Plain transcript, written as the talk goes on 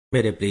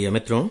मेरे प्रिय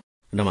मित्रों,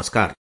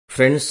 नमस्कार।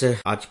 फ्रेंड्स,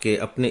 आज के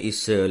अपने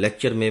इस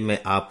लेक्चर में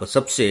मैं आप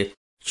सबसे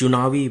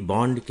चुनावी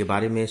बॉन्ड के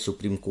बारे में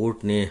सुप्रीम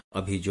कोर्ट ने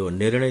अभी जो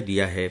निर्णय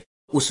दिया है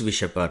उस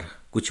विषय पर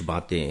कुछ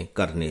बातें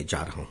करने जा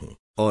रहा हूं।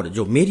 और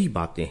जो मेरी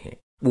बातें हैं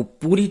वो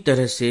पूरी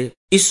तरह से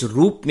इस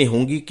रूप में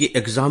होंगी कि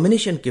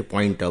एग्जामिनेशन के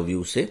पॉइंट ऑफ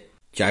व्यू से,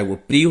 चाहे वो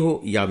प्री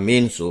हो या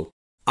मेंस हो,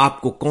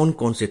 आपको कौन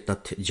कौन से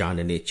तथ्य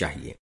जानने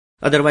चाहिए।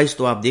 अदरवाइज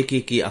तो आप देखिए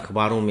कि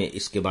अखबारों में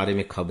इसके बारे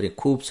में खबरें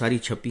खूब सारी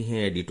छपी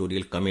हैं,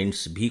 एडिटोरियल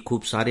कमेंट्स भी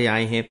खूब सारे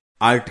आए हैं,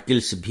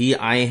 आर्टिकल्स भी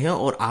आए हैं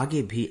और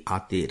आगे भी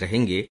आते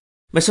रहेंगे।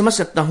 मैं समझ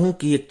सकता हूं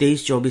कि एक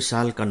 23-24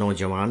 साल का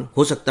नौजवान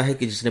हो सकता है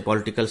कि जिसने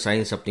पॉलिटिकल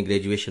साइंस अपनी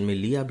ग्रेजुएशन में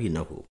लिया भी न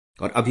हो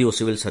और अभी वो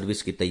सिविल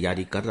सर्विस की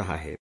तैयारी कर रहा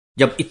है,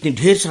 जब इतनी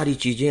ढेर सारी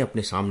चीजें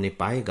अपने सामने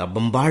पाएगा,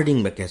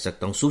 बम्बार्डिंग मैं कह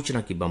सकता हूं,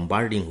 सूचना की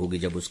बम्बार्डिंग होगी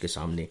जब उसके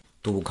सामने,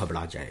 तो वो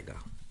घबरा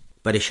जाएगा,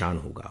 परेशान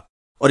होगा।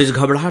 और इस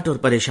घबराहट और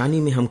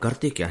परेशानी में हम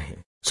करते क्या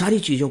हैं? सारी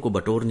चीजों को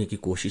बटोरने की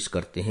कोशिश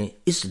करते हैं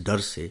इस डर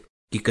से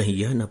कि कहीं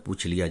यह न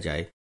पूछ लिया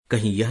जाए,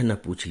 कहीं यह न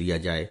पूछ लिया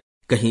जाए,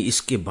 कहीं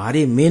इसके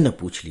बारे में न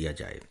पूछ लिया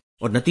जाए।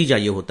 और नतीजा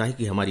यह होता है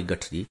कि हमारी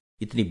गठरी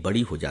इतनी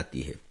बड़ी हो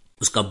जाती है,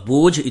 उसका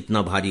बोझ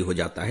इतना भारी हो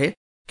जाता है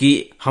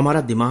कि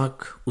हमारा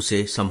दिमाग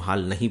उसे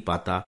संभाल नहीं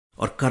पाता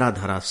और करा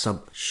धरा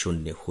सब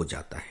शून्य हो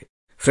जाता है।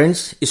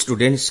 फ्रेंड्स,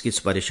 स्टूडेंट्स की इस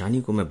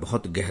परेशानी को मैं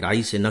बहुत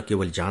गहराई से न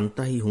केवल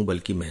जानता ही हूं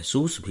बल्कि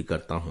महसूस भी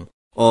करता हूं।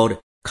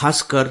 और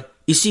खासकर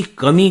इसी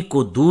कमी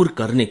को दूर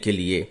करने के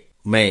लिए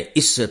मैं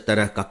इस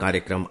तरह का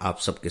कार्यक्रम आप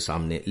सबके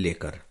सामने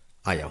लेकर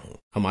आया हूं।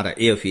 हमारा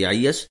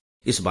AFEIS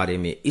इस बारे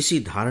में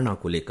इसी धारणा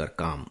को लेकर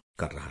काम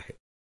कर रहा है।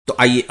 तो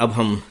आइए अब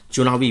हम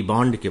चुनावी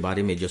बॉन्ड के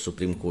बारे में जो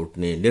सुप्रीम कोर्ट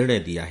ने निर्णय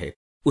दिया है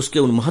उसके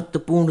उन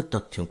महत्वपूर्ण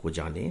तथ्यों को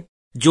जानें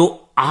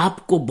जो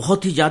आपको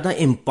बहुत ही ज्यादा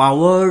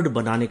एम्पावर्ड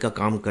बनाने का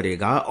काम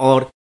करेगा।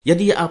 और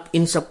यदि आप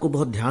इन सबको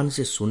बहुत ध्यान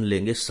से सुन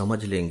लेंगे,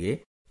 समझ लेंगे,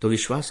 तो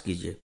विश्वास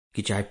कीजिए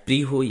कि चाहे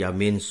प्री हो या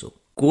मेंस हो,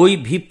 कोई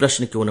भी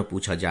प्रश्न क्यों न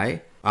पूछा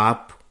जाए,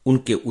 आप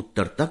उनके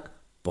उत्तर तक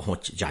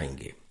पहुंच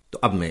जाएंगे। तो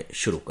अब मैं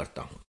शुरू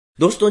करता हूं।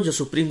 दोस्तों, जो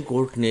सुप्रीम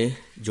कोर्ट ने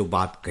जो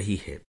बात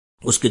कही है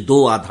उसके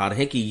दो आधार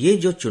हैं कि ये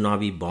जो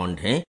चुनावी बॉन्ड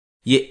हैं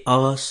ये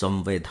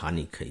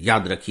असंवैधानिक है।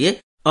 याद रखिए,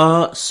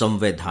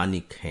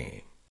 असंवैधानिक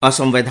हैं।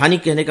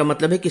 असंवैधानिक कहने का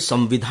मतलब है कि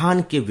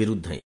संविधान के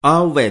विरुद्ध है।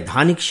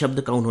 अवैधानिक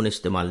शब्द का उन्होंने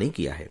इस्तेमाल नहीं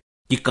किया है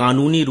कि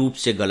कानूनी रूप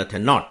से गलत है,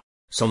 नॉट,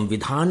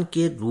 संविधान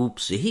के रूप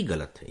से ही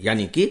गलत है।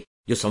 यानी कि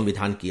जो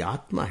संविधान की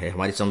आत्मा है,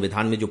 हमारे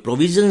संविधान में जो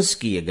प्रोविजंस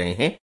किए गए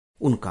हैं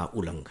उनका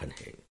उल्लंघन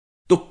है।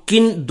 तो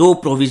किन दो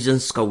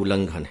प्रोविजंस का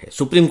उल्लंघन है?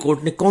 सुप्रीम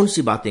कोर्ट ने कौन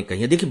सी बातें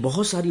कही है? देखिए,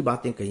 बहुत सारी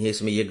बातें कही है,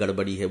 इसमें ये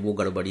गड़बड़ी है, वो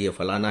गड़बड़ी है,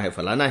 फलाना है,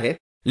 फलाना है।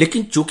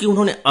 लेकिन चूंकि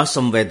उन्होंने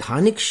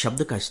असंवैधानिक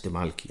शब्द का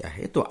इस्तेमाल किया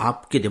है तो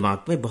आपके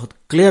दिमाग में बहुत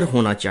क्लियर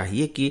होना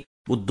चाहिए कि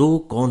वो दो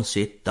कौन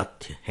से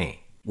तथ्य हैं।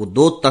 वो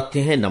दो तथ्य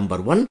हैं,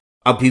 नंबर 1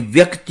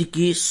 अभिव्यक्ति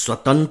की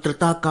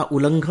स्वतंत्रता का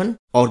उल्लंघन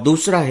और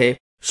दूसरा है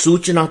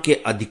सूचना के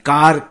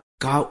अधिकार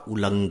का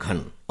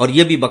उल्लंघन। और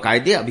यह भी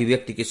बाकायदे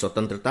अभिव्यक्ति की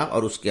स्वतंत्रता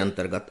और उसके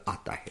अंतर्गत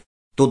आता है।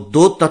 तो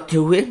दो तथ्य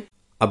हुए,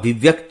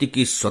 अभिव्यक्ति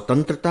की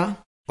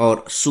स्वतंत्रता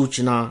और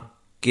सूचना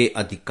के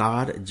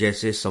अधिकार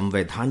जैसे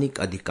संवैधानिक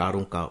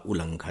अधिकारों का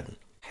उल्लंघन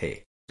है।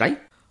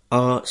 राइट,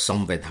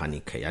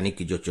 असंवैधानिक है, यानी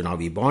कि जो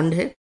चुनावी बॉन्ड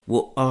है वो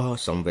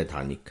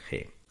असंवैधानिक है।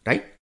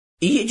 राइट,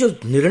 ये जो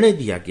निर्णय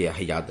दिया गया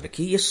है, याद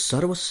रखिए, ये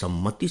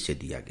सर्वसम्मति से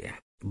दिया गया है।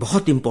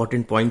 बहुत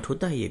इंपॉर्टेंट पॉइंट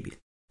होता है ये भी।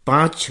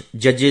 5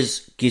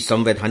 जजेस की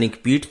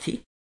संवैधानिक पीठ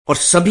थी और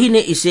सभी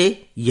ने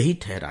इसे यही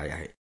ठहराया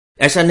है।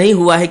 ऐसा नहीं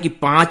हुआ है कि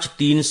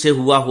 5-3 से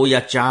हुआ हो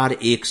या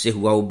 4-1 से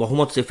हुआ हो,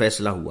 बहुमत से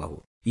फैसला हुआ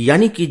हो।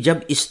 यानी कि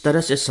जब इस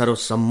तरह से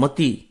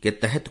सर्वसम्मति के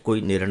तहत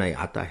कोई निर्णय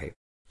आता है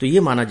तो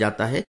यह माना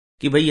जाता है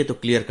कि भाई ये तो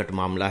क्लियर कट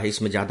मामला है,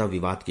 इसमें ज्यादा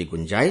विवाद की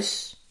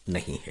गुंजाइश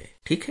नहीं है।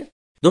 ठीक है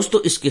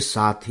दोस्तों, इसके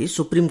साथ ही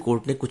सुप्रीम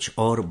कोर्ट ने कुछ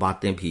और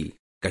बातें भी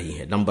कही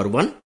है। नंबर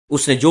 1,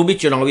 उसने जो भी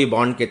चुनावी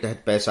बॉन्ड के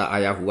तहत पैसा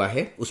आया हुआ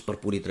है उस पर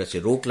पूरी तरह से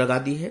रोक लगा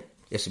दी है।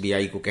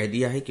 SBI को कह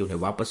दिया है कि उन्हें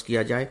वापस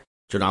किया जाए।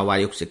 चुनाव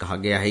आयोग से कहा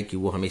गया है कि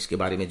वो हमें इसके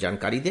बारे में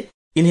जानकारी दे।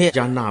 इन्हें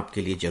जानना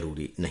आपके लिए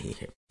जरूरी नहीं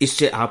है,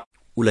 इससे आप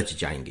उलझ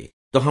जाएंगे,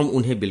 तो हम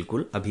उन्हें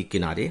बिल्कुल अभी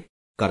किनारे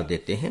कर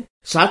देते हैं।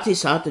 साथ ही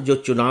साथ जो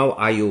चुनाव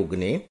आयोग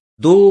ने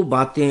 2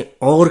 बातें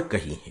और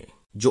कही हैं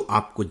जो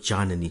आपको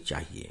जाननी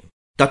चाहिए।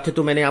 तथ्य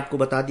तो मैंने आपको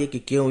बता दिया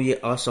कि क्यों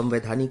ये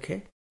असंवैधानिक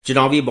है,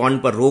 चुनावी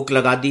बॉन्ड पर रोक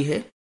लगा दी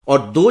है।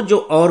 और 2 जो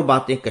और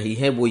बातें कही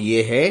हैं वो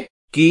ये है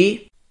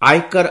कि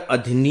आयकर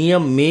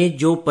अधिनियम में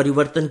जो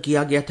परिवर्तन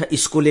किया गया था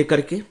इसको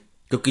लेकर के,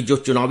 क्योंकि जो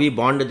चुनावी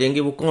बॉन्ड देंगे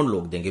वो कौन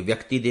लोग देंगे,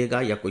 व्यक्ति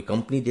देगा या कोई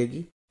कंपनी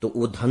देगी, तो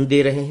वो धन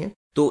दे रहे हैं।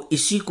 तो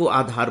इसी को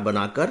आधार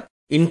बनाकर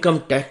इनकम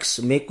टैक्स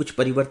में कुछ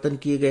परिवर्तन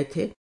किए गए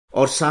थे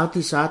और साथ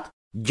ही साथ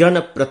जन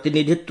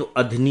प्रतिनिधित्व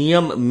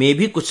अधिनियम में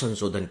भी कुछ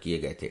संशोधन किए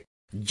गए थे।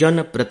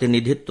 जन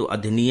प्रतिनिधित्व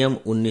अधिनियम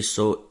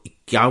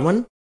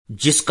 1951,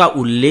 जिसका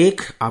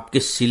उल्लेख आपके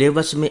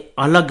सिलेबस में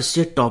अलग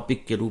से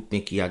टॉपिक के रूप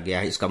में किया गया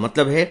है। इसका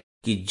मतलब है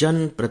कि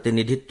जन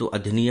प्रतिनिधित्व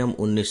अधिनियम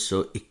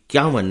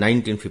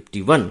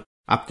 1951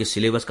 आपके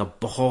सिलेबस का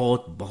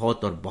बहुत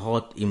बहुत और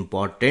बहुत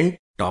इंपॉर्टेंट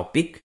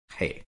टॉपिक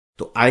है।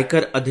 तो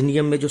आयकर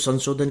अधिनियम में जो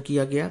संशोधन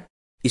किया गया,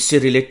 इससे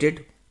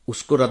रिलेटेड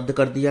उसको रद्द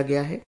कर दिया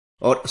गया है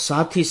और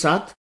साथ ही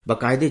साथ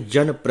बाकायदे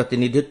जन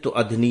प्रतिनिधित्व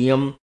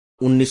अधिनियम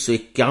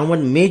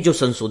 1951 में जो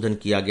संशोधन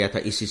किया गया था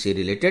इसी से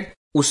रिलेटेड,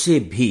 उसे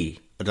भी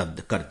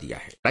रद्द कर दिया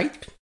है।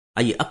 राइट।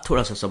 आइए अब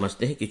थोड़ा सा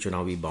समझते हैं कि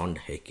चुनावी बॉन्ड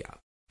है क्या।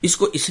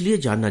 इसको इसलिए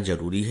जानना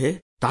जरूरी है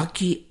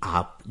ताकि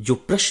आप जो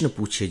प्रश्न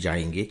पूछे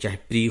जाएंगे, चाहे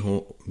प्री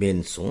हो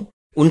मेंस हो,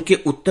 उनके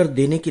उत्तर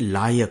देने के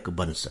लायक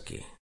बन सके।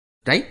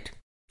 राइट,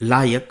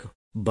 लायक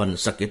बन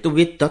सके। तो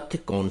वे तथ्य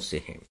कौन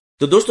से हैं?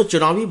 तो दोस्तों,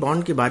 चुनावी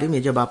बॉन्ड के बारे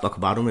में जब आप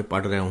अखबारों में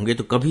पढ़ रहे होंगे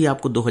तो कभी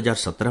आपको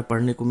 2017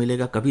 पढ़ने को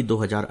मिलेगा, कभी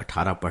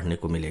 2018 पढ़ने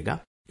को मिलेगा।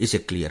 इसे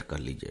क्लियर कर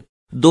लीजिए।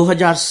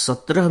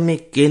 2017 में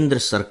केंद्र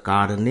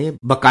सरकार ने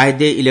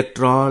बाकायदे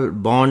इलेक्टोरल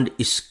बॉन्ड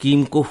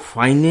स्कीम को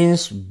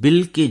फाइनेंस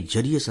बिल के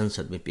जरिए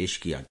संसद में पेश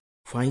किया।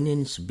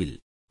 फाइनेंस बिल,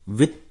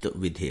 वित्त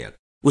विधेयक।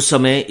 उस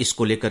समय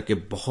इसको लेकर के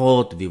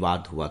बहुत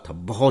विवाद हुआ था,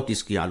 बहुत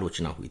इसकी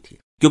आलोचना हुई थी,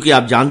 क्योंकि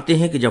आप जानते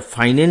हैं कि जब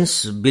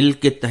फाइनेंस बिल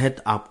के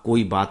तहत आप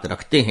कोई बात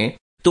रखते हैं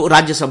तो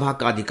राज्यसभा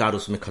का अधिकार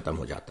उसमें खत्म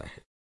हो जाता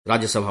है।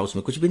 राज्यसभा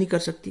उसमें कुछ भी नहीं कर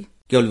सकती,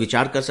 केवल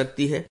विचार कर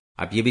सकती है।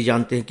 आप ये भी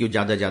जानते हैं कि वो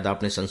ज्यादा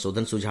अपने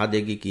संशोधन सुझा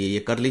देगी कि ये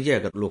कर लीजिए,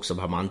 अगर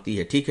लोकसभा मानती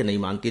है ठीक है, नहीं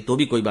मानती तो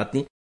भी कोई बात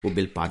नहीं, वो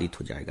बिल पारित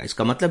हो जाएगा।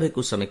 इसका मतलब है कि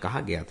उस समय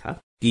कहा गया था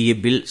कि ये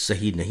बिल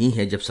सही नहीं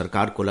है, जब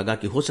सरकार को लगा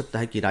कि हो सकता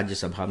है कि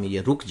राज्यसभा में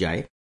ये रुक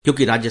जाए,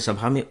 क्योंकि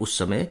राज्यसभा में उस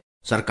समय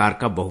सरकार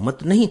का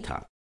बहुमत नहीं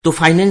था। तो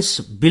फाइनेंस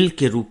बिल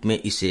के रूप में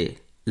इसे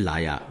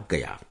लाया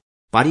गया,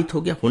 पारित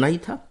हो गया, होना ही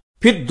था।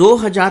 फिर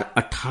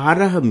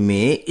 2018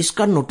 में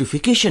इसका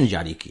नोटिफिकेशन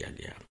जारी किया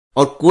गया,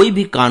 और कोई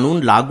भी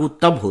कानून लागू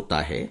तब होता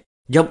है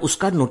जब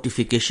उसका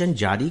नोटिफिकेशन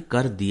जारी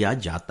कर दिया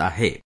जाता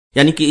है।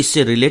 यानी कि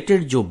इससे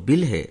रिलेटेड जो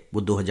बिल है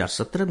वो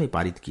 2017 में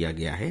पारित किया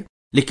गया है,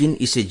 लेकिन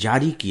इसे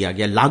जारी किया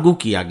गया, लागू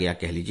किया गया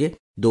कह लीजिए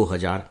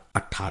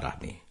 2018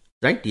 में।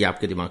 राइट, ये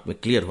आपके दिमाग में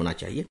क्लियर होना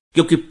चाहिए,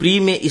 क्योंकि प्री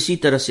में इसी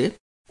तरह से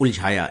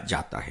उलझाया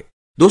जाता है।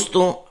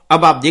 दोस्तों,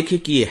 अब आप देखिए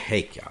कि ये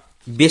है क्या।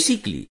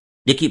 बेसिकली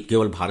देखिए,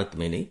 केवल भारत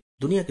में नहीं,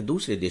 दुनिया के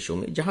दूसरे देशों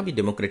में जहां भी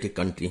डेमोक्रेटिक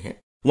कंट्री हैं,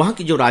 वहां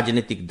की जो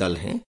राजनीतिक दल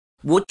हैं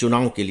वो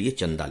चुनाव के लिए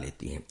चंदा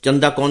लेती हैं।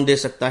 चंदा कौन दे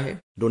सकता है?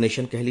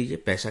 डोनेशन कह लीजिए,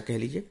 पैसा कह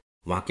लीजिए।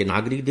 वहां के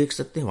नागरिक देख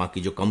सकते हैं, वहां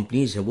की जो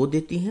कंपनीज हैं वो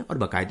देती हैं, और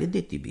बाकायदे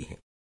देती भी हैं।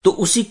 तो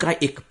उसी का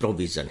एक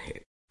प्रोविजन है।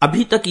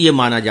 अभी तक ये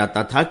माना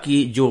जाता था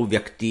कि जो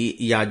व्यक्ति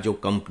या जो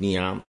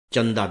कंपनियां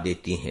चंदा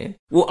देती हैं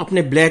वो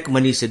अपने ब्लैक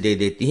मनी से दे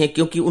देती हैं,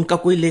 क्योंकि उनका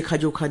कोई लेखा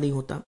जोखा नहीं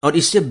होता और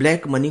इससे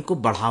ब्लैक मनी को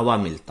बढ़ावा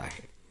मिलता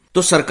है।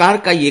 तो सरकार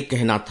का ये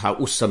कहना था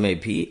उस समय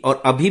भी,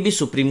 और अभी भी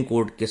सुप्रीम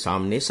कोर्ट के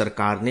सामने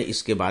सरकार ने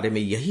इसके बारे में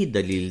यही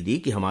दलील दी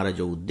कि हमारा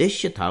जो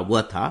उद्देश्य था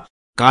वह था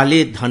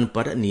काले धन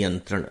पर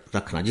नियंत्रण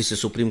रखना, जिसे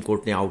सुप्रीम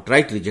कोर्ट ने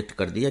आउटराइट रिजेक्ट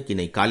कर दिया कि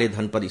नहीं, काले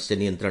धन पर इससे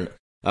नियंत्रण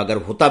अगर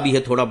होता भी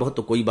है थोड़ा बहुत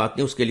तो कोई बात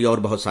नहीं, उसके लिए और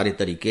बहुत सारे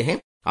तरीके हैं,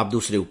 आप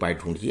दूसरे उपाय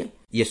ढूंढिए,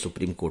 ये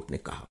सुप्रीम कोर्ट ने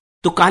कहा।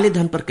 तो काले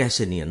धन पर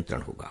कैसे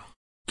नियंत्रण होगा?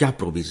 क्या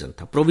प्रोविजन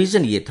था?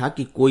 प्रोविजन ये था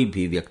कि कोई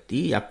भी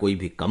व्यक्ति या कोई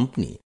भी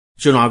कंपनी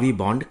चुनावी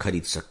बॉन्ड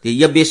खरीद सकती है,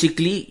 या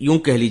बेसिकली यूं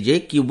कह लीजिए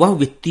कि वह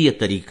वित्तीय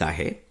तरीका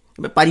है,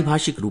 मैं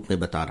पारिभाषिक रूप में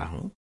बता रहा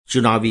हूं,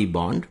 चुनावी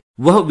बॉन्ड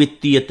वह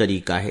वित्तीय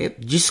तरीका है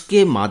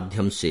जिसके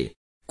माध्यम से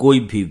कोई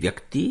भी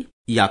व्यक्ति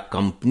या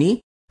कंपनी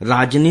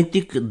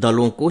राजनीतिक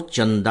दलों को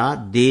चंदा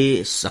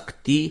दे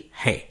सकती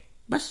है।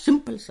 बस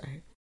सिंपल सा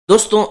है।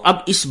 दोस्तों,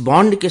 अब इस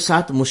बॉन्ड के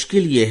साथ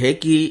मुश्किल यह है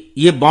कि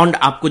ये बॉन्ड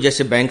आपको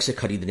जैसे बैंक से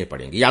खरीदने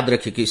पड़ेंगे। याद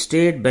रखिए कि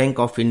स्टेट बैंक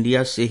ऑफ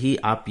इंडिया से ही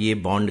आप ये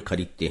बॉन्ड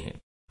खरीदते हैं,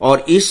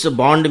 और इस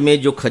बॉन्ड में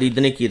जो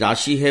खरीदने की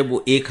राशि है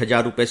वो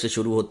 1,000 रुपए से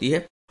शुरू होती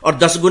है और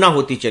 10 गुना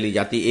होती चली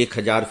जाती।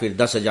 1,000, फिर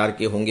 10,000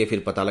 के होंगे, फिर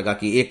पता लगा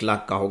कि 1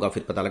 लाख का होगा,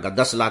 फिर पता लगा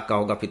 10 लाख का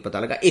होगा, फिर पता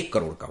लगा 1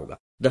 करोड़ का होगा।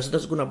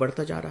 10-10 गुना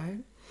बढ़ता जा रहा है।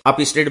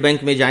 आप स्टेट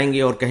बैंक में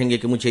जाएंगे और कहेंगे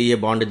कि मुझे ये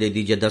बॉन्ड दे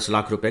दीजिए 10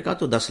 लाख रुपए का,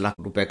 तो 10 लाख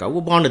रुपए का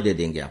वो बॉन्ड दे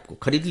देंगे आपको।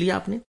 खरीद लिया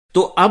आपने।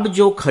 तो अब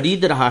जो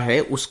खरीद रहा है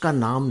उसका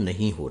नाम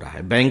नहीं हो रहा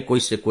है, बैंक को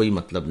इससे कोई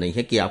मतलब नहीं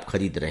है कि आप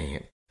खरीद रहे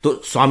हैं,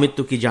 तो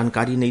स्वामित्व की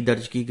जानकारी नहीं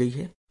दर्ज की गई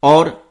है,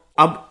 और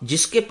अब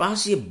जिसके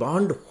पास ये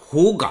बॉन्ड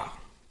होगा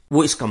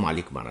वो इसका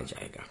मालिक माना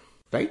जाएगा।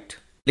 राइट।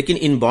 लेकिन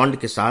इन बॉन्ड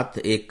के साथ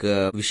एक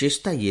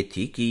विशेषता ये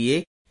थी कि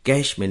ये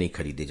कैश में नहीं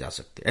खरीदे जा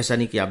सकते। ऐसा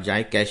नहीं कि आप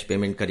जाएं कैश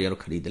पेमेंट करिए और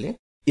खरीद लें।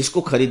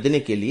 इसको खरीदने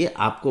के लिए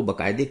आपको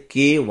बकायदे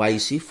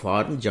KYC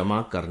फॉर्म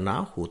जमा करना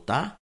होता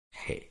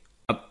है।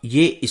 अब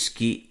ये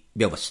इसकी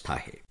व्यवस्था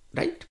है।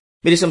 राइट।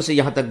 मेरी समझ से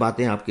यहां तक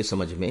बातें आपकी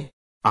समझ में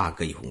आ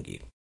गई होंगी।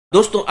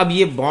 दोस्तों, अब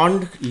ये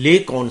बॉन्ड ले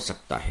कौन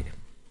सकता है?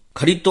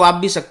 खरीद तो आप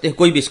भी सकते हैं,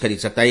 कोई भी खरीद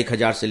सकता है,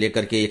 1,000 से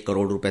लेकर के 1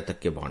 करोड़ रुपए तक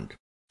के बॉन्ड।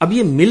 अब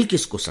ये मिल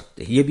किसको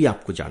सकते हैं, ये भी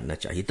आपको जानना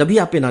चाहिए, तभी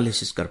आप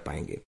एनालिसिस कर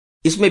पाएंगे।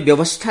 इसमें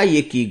व्यवस्था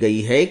ये की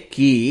गई है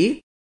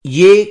कि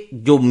ये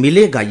जो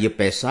मिलेगा ये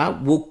पैसा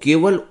वो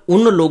केवल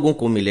उन लोगों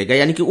को मिलेगा,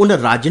 यानी कि उन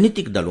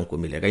राजनीतिक दलों को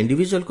मिलेगा,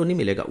 इंडिविजुअल को नहीं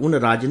मिलेगा, उन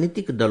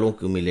राजनीतिक दलों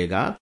को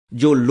मिलेगा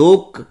जो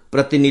लोक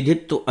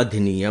प्रतिनिधित्व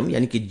अधिनियम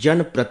यानी कि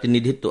जन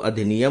प्रतिनिधित्व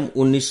अधिनियम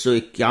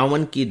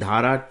 1951 की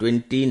धारा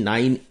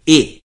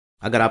 29A,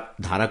 अगर आप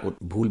धारा को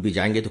भूल भी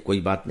जाएंगे तो कोई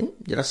बात नहीं,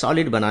 जरा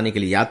सॉलिड बनाने के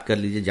लिए याद कर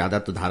लीजिए, ज्यादा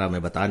तो धारा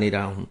मैं बता नहीं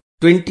रहा हूं।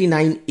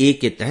 29A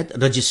के तहत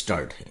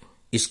रजिस्टर्ड है,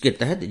 इसके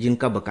तहत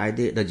जिनका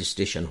बकायदे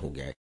रजिस्ट्रेशन हो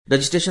गया है,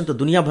 रजिस्ट्रेशन तो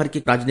दुनिया भर के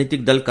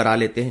राजनीतिक दल करा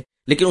लेते हैं,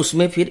 लेकिन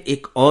उसमें फिर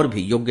एक और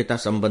भी योग्यता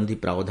संबंधी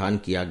प्रावधान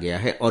किया गया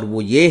है, और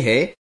वो ये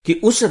है कि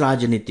उस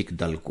राजनीतिक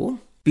दल को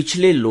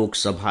पिछले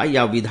लोकसभा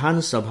या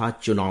विधानसभा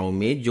चुनाव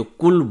में जो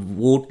कुल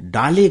वोट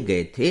डाले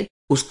गए थे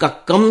उसका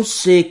कम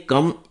से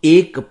कम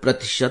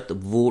 1%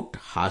 वोट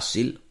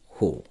हासिल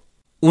हो,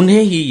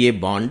 उन्हें ही ये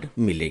बॉन्ड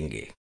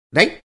मिलेंगे।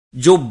 राइट?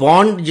 जो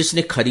बॉन्ड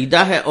जिसने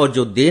खरीदा है और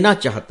जो देना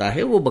चाहता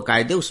है वो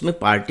बकायदे उसमें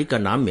पार्टी का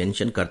नाम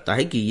मेंशन करता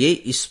है कि ये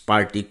इस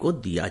पार्टी को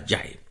दिया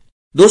जाए।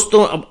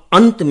 दोस्तों, अब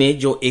अंत में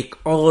जो एक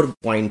और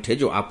पॉइंट है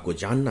जो आपको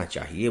जानना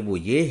चाहिए वो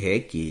ये है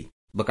कि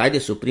बकायदे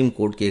सुप्रीम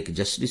कोर्ट के एक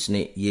जस्टिस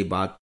ने ये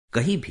बात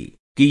कही भी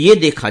कि ये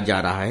देखा जा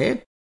रहा है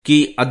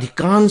कि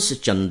अधिकांश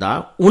चंदा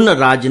उन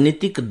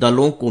राजनीतिक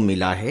दलों को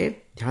मिला है,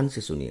 ध्यान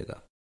से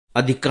सुनिएगा,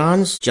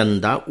 अधिकांश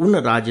चंदा उन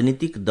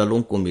राजनीतिक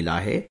दलों को मिला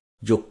है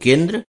जो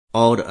केंद्र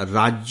और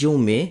राज्यों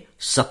में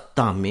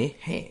सत्ता में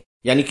हैं,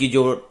 यानी कि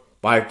जो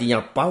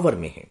पार्टियां पावर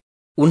में हैं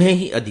उन्हें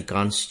ही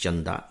अधिकांश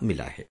चंदा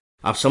मिला है।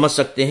 आप समझ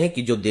सकते हैं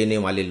कि जो देने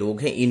वाले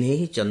लोग हैं इन्हें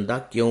ही चंदा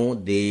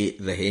क्यों दे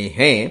रहे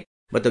हैं।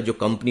 मतलब जो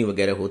कंपनी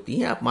वगैरह होती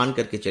हैं, आप मान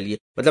करके चलिए,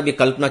 मतलब ये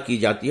कल्पना की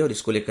जाती है और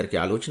इसको लेकर के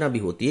आलोचना भी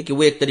होती है कि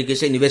वो एक तरीके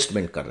से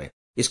इन्वेस्टमेंट कर रहे हैं,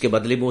 इसके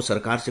बदले में वो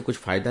सरकार से कुछ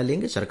फायदा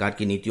लेंगे, सरकार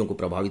की नीतियों को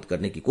प्रभावित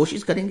करने की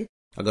कोशिश करेंगे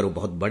अगर वो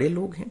बहुत बड़े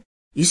लोग हैं।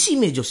 इसी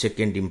में जो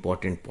सेकेंड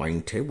इंपॉर्टेंट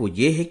पॉइंट है वो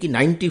ये है कि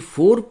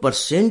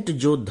 94%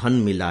 जो धन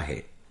मिला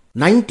है,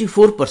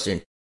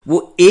 94%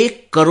 वो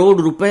 1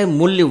 करोड़ रुपए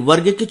मूल्य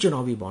वर्ग के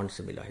चुनावी बॉन्ड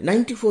से मिला है।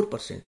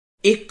 94%,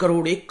 1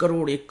 करोड़ 1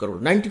 करोड़ 1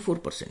 करोड़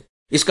 94%।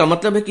 इसका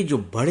मतलब है कि जो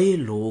बड़े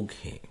लोग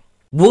हैं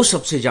वो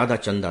सबसे ज्यादा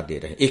चंदा दे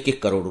रहे हैं,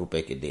 1-1 करोड़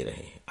रुपए के दे रहे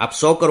हैं। आप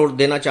 100 करोड़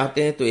देना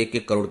चाहते हैं तो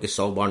 1-1 करोड़ के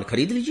 100 बॉन्ड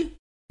खरीद लीजिए।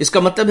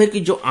 इसका मतलब है कि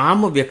जो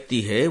आम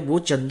व्यक्ति है वो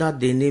चंदा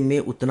देने में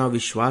उतना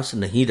विश्वास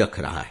नहीं रख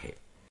रहा है,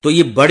 तो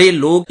ये बड़े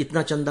लोग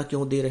इतना चंदा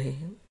क्यों दे रहे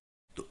हैं?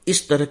 तो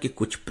इस तरह के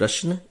कुछ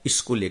प्रश्न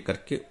इसको लेकर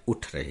के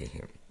उठ रहे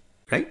हैं।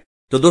 राइट?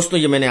 तो दोस्तों,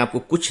 ये मैंने आपको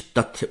कुछ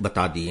तथ्य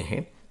बता दिए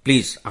हैं।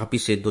 प्लीज आप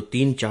इसे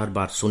 2-3-4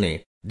 बार सुने,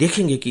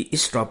 देखेंगे कि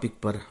इस टॉपिक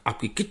पर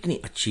आपकी कितनी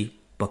अच्छी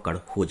पकड़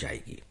हो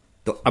जाएगी।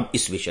 तो अब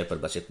इस विषय पर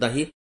बस इतना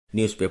ही।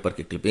 न्यूज़पेपर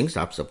की क्लिपिंग्स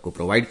आप सबको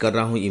प्रोवाइड कर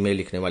रहा हूं। ईमेल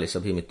लिखने वाले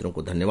सभी मित्रों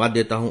को धन्यवाद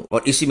देता हूं,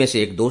 और इसी में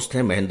से एक दोस्त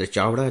है महेंद्र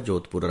चावड़ा,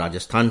 जोधपुर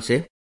राजस्थान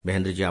से।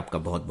 महेंद्र जी, आपका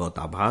बहुत बहुत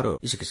आभार, और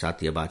इसी के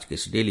साथ ही अब आज के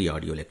इस डेली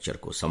ऑडियो लेक्चर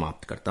को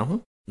समाप्त करता हूं।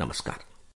 नमस्कार।